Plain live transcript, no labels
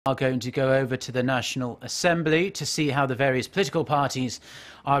Are going to go over to the National Assembly to see how the various political parties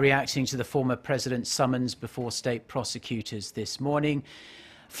are reacting to the former president's summons before state prosecutors this morning.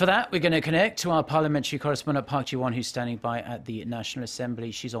 For that, we're going to connect to our parliamentary correspondent, Park Geun-hye, who's standing by at the National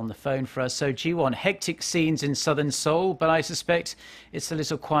Assembly. She's on the phone for us. So, Jiwon, hectic scenes in southern Seoul, but I suspect it's a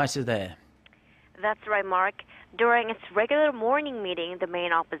little quieter there. That's right, Mark. During its regular morning meeting, the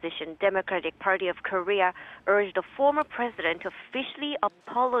main opposition, Democratic Party of Korea, urged the former president to officially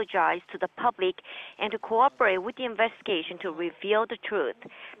apologize to the public and to cooperate with the investigation to reveal the truth.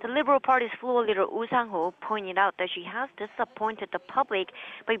 The Liberal Party's floor leader Woo Sang-ho pointed out that she has disappointed the public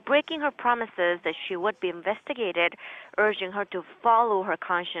by breaking her promises that she would be investigated, urging her to follow her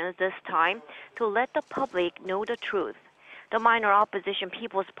conscience this time to let the public know the truth. The minor opposition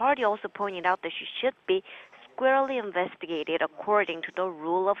People's Party also pointed out that she should be squarely investigated according to the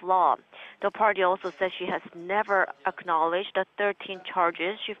rule of law. The party also says she has never acknowledged the 13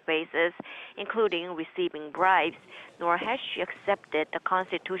 charges she faces, including receiving bribes, nor has she accepted the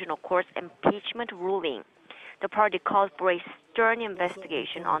Constitutional Court's impeachment ruling. The party called for a stern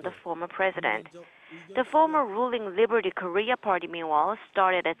investigation on the former president. The former ruling Liberty Korea Party, meanwhile,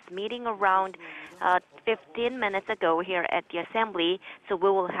 started its meeting around 15 minutes ago here at the Assembly, so we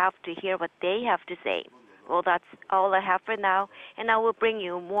will have to hear what they have to say. Well, that's all I have for now, and I will bring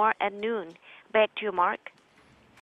you more at noon. Back to you, Mark.